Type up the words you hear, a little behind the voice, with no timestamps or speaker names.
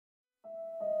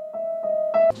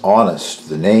honest,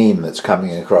 the name that's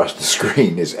coming across the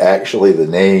screen is actually the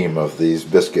name of these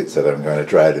biscuits that I'm going to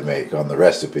try to make on the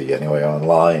recipe, anyway,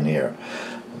 online here.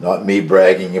 Not me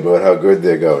bragging about how good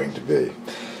they're going to be.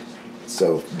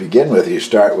 So to begin with, you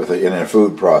start with in a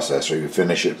food processor, you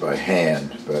finish it by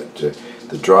hand, but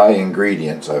the dry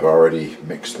ingredients, I've already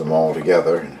mixed them all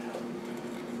together.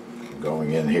 I'm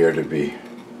going in here to be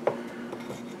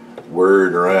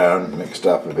whirred around, mixed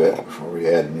up a bit before we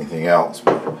add anything else.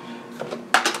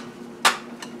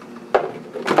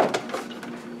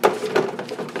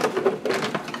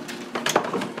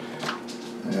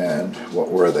 And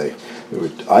what were they?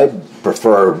 I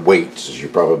prefer weights, as you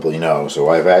probably know, so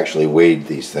I've actually weighed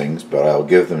these things, but I'll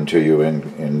give them to you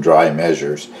in dry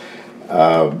measures.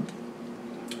 And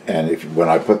when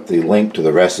I put the link to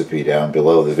the recipe down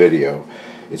below the video,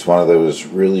 it's one of those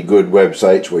really good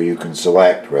websites where you can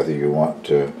select whether you want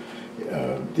the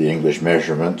English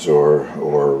measurements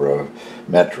or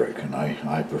metric, and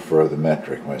I prefer the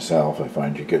metric myself. I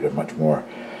find you get a much more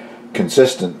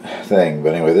consistent thing.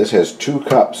 But anyway, this has 2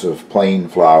 cups of plain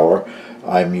flour.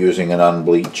 I'm using an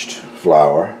unbleached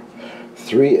flour,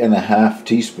 3½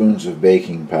 teaspoons of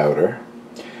baking powder,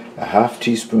 a ½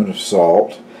 teaspoon of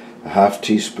salt, a ½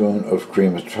 teaspoon of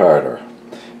cream of tartar,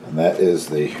 and that is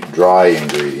the dry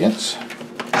ingredients.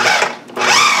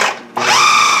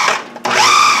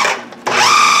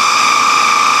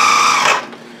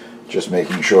 Just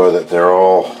making sure that they're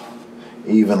all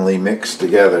evenly mixed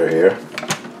together here.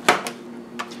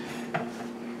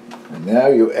 And now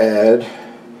you add,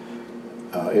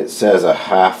 it says a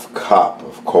 ½ cup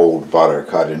of cold butter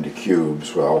cut into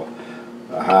cubes. Well,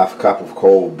 a ½ cup of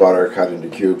cold butter cut into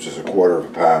cubes is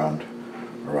 1/4 pound,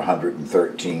 or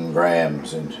 113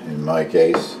 grams in my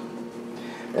case.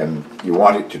 And you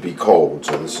want it to be cold,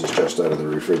 so this is just out of the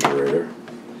refrigerator.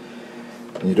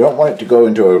 And you don't want it to go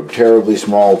into terribly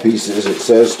small pieces. It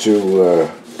says to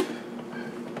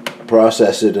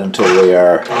process it until they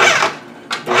are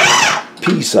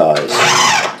pea size.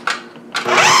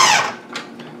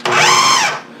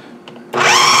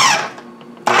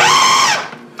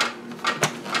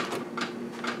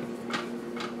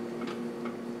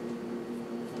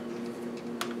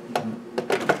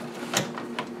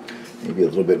 Maybe a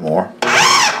little bit more.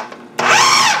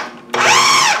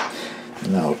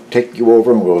 And I'll take you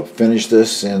over and we'll finish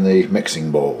this in the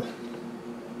mixing bowl.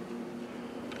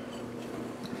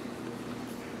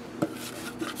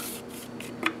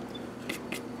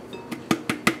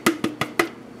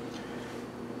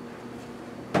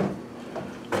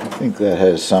 I think that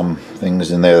has some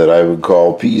things in there that I would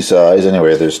call pea size.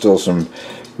 Anyway, there's still some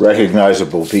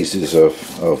recognizable pieces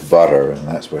of butter, and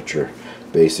that's what you're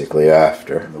basically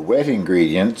after. The wet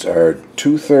ingredients are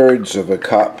 2/3 of a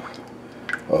cup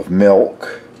of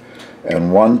milk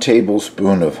and 1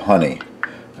 tablespoon of honey,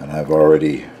 and I've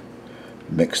already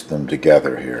mixed them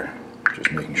together here,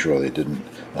 just making sure the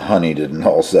honey didn't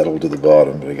all settle to the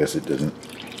bottom, but I guess it didn't.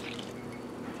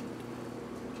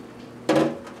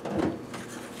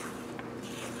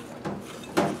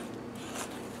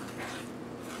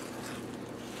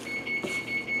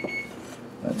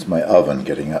 That's my oven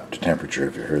getting up to temperature,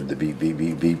 if you heard the beep, beep,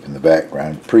 beep, beep in the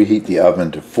background. Preheat the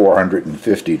oven to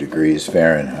 450 degrees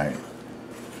Fahrenheit.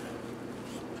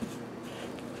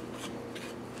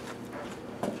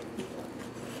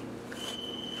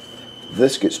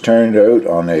 This gets turned out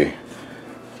on a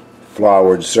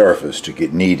floured surface to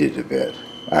get kneaded a bit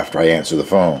after I answer the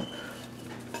phone.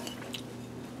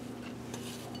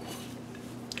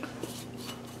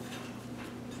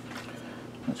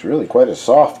 It's really quite a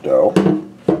soft dough.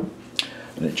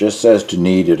 And it just says to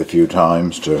knead it a few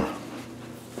times to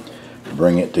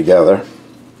bring it together.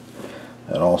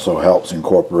 It also helps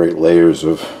incorporate layers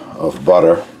of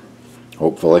butter,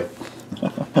 hopefully.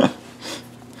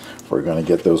 We're going to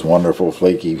get those wonderful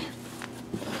flaky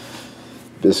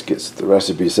biscuits the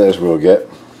recipe says we'll get.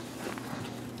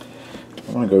 I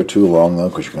don't want to go too long though,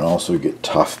 because you can also get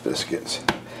tough biscuits.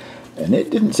 And it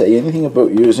didn't say anything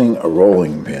about using a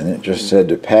rolling pin, it just said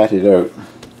to pat it out.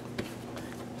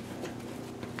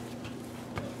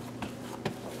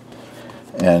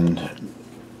 And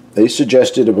they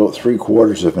suggested about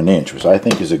 3/4 of an inch, which I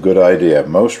think is a good idea.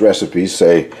 Most recipes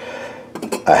say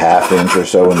a ½ inch or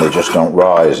so, and they just don't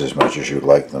rise as much as you'd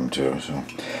like them to. So,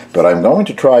 but I'm going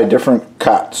to try different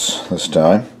cuts this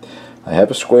time. I have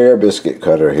a square biscuit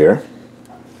cutter here,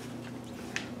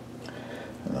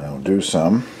 and I'll do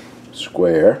some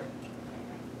square.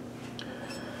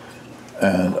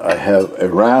 And I have a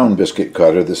round biscuit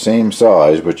cutter the same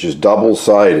size, which is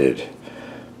double-sided.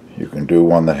 You can do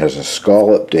one that has a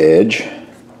scalloped edge.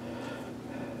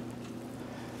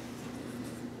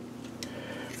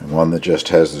 And one that just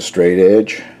has the straight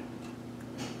edge.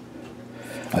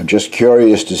 I'm just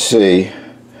curious to see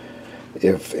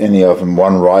if any of them,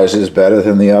 one rises better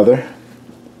than the other.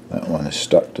 That one is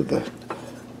stuck to the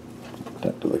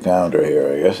counter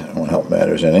here, I guess. That won't help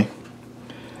matters any.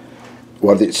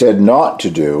 What it said not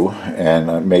to do, and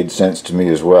it made sense to me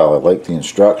as well, I like the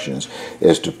instructions,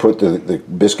 is to put the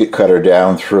biscuit cutter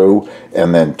down through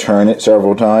and then turn it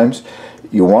several times.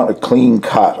 You want a clean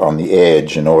cut on the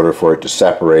edge in order for it to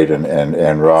separate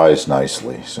and rise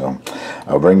nicely. So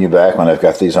I'll bring you back when I've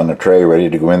got these on the tray ready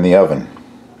to go in the oven.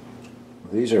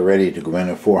 These are ready to go in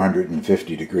a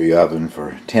 450-degree oven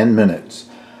for 10 minutes.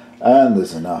 And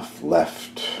there's enough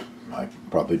left. I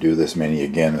probably do this many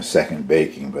again a second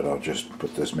baking, but I'll just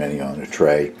put this many on a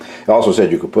tray. It also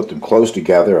said you could put them close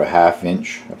together, a ½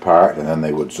 inch apart, and then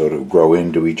they would sort of grow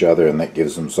into each other, and that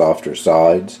gives them softer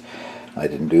sides. I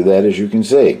didn't do that, as you can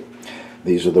see.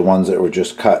 These are the ones that were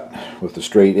just cut with the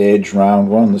straight edge round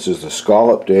one. This is the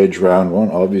scalloped edge round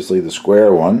one, obviously the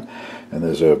square one. And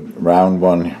there's a round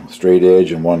one straight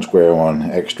edge and one square one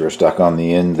extra stuck on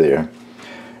the end there.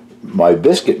 My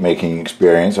biscuit making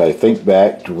experience, I think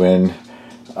back to when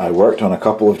I worked on a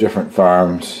couple of different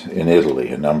farms in Italy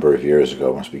a number of years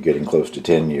ago. Must be getting close to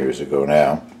 10 years ago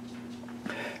now.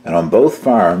 And on both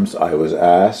farms I was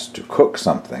asked to cook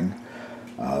something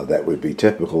that would be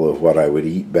typical of what I would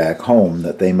eat back home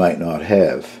that they might not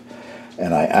have.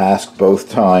 And I asked both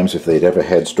times if they'd ever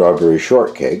had strawberry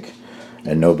shortcake,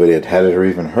 and nobody had had it or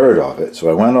even heard of it. So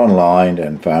I went online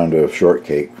and found a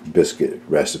shortcake biscuit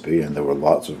recipe, and there were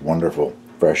lots of wonderful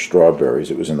fresh strawberries.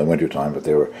 It was in the wintertime, but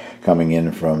they were coming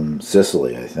in from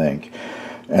Sicily, I think.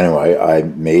 Anyway, I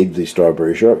made the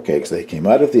strawberry shortcakes. They came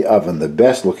out of the oven, the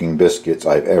best looking biscuits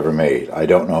I've ever made. I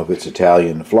don't know if it's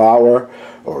Italian flour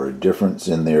or a difference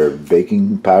in their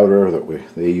baking powder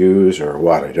that they use or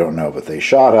what, I don't know. But they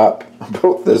shot up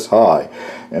about this high.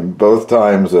 And both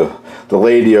times the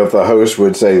lady of the house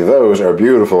would say, "Those are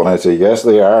beautiful." And I'd say, "Yes,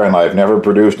 they are, and I've never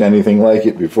produced anything like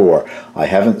it before." I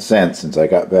haven't since I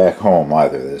got back home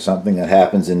either. There's something that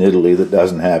happens in Italy that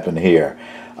doesn't happen here.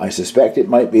 I suspect it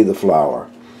might be the flour.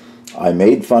 I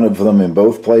made fun of them in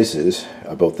both places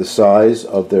about the size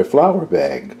of their flour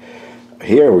bag.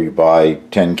 Here we buy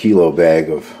 10-kilo bag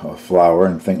of flour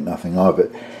and think nothing of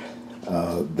it.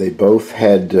 They both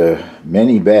had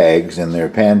many bags in their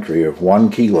pantry of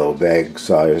 1-kilo bag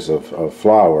size of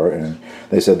flour, and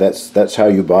they said that's how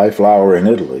you buy flour in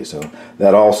Italy. So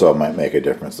that also might make a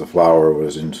difference. The flour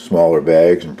was in smaller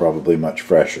bags and probably much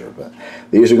fresher. But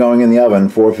these are going in the oven,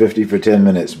 450 for 10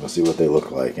 minutes. We'll see what they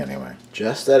look like anyway.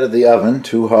 Just out of the oven,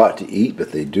 too hot to eat,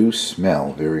 but they do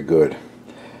smell very good.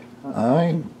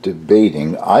 I'm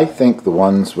debating. I think the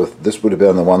ones with, this would have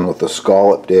been the one with the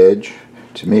scalloped edge.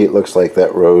 To me it looks like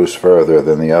that rose further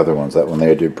than the other ones. That one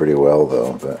there did pretty well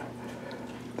though, but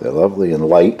they're lovely and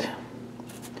light.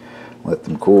 Let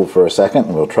them cool for a second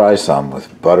and we'll try some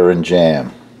with butter and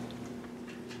jam.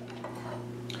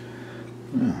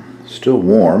 Still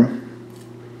warm.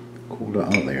 Cooled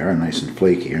out. Oh, they are nice and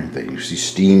flaky, aren't they? You see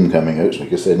steam coming out, so I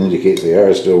guess that indicates they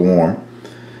are still warm.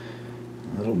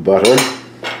 A little butter.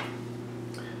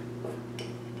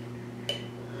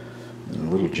 And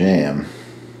a little jam.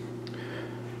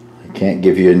 Can't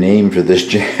give you a name for this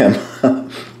jam.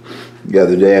 The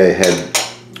other day I had,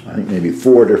 I think maybe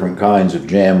 4 different kinds of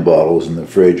jam bottles in the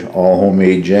fridge, all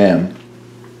homemade jam.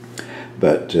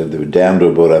 But they were down to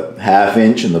about a ½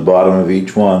 inch in the bottom of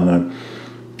each one.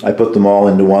 I put them all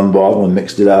into one bottle and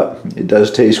mixed it up. It does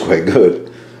taste quite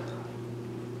good.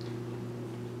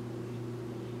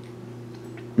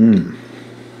 You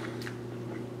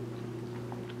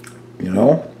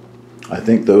know, I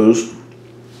think those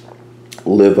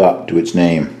live up to its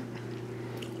name.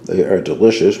 They are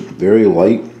delicious, very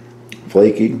light,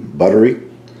 flaky, buttery.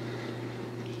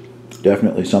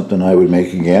 Definitely something I would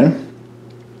make again.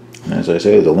 And as I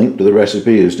say, the link to the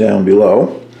recipe is down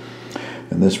below.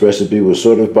 And this recipe was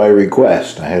sort of by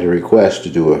request. I had a request to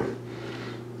do a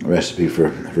recipe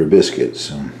for biscuits.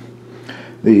 So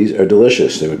these are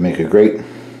delicious. They would make a great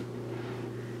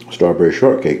strawberry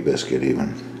shortcake biscuit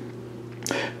even.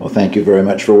 Well, thank you very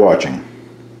much for watching.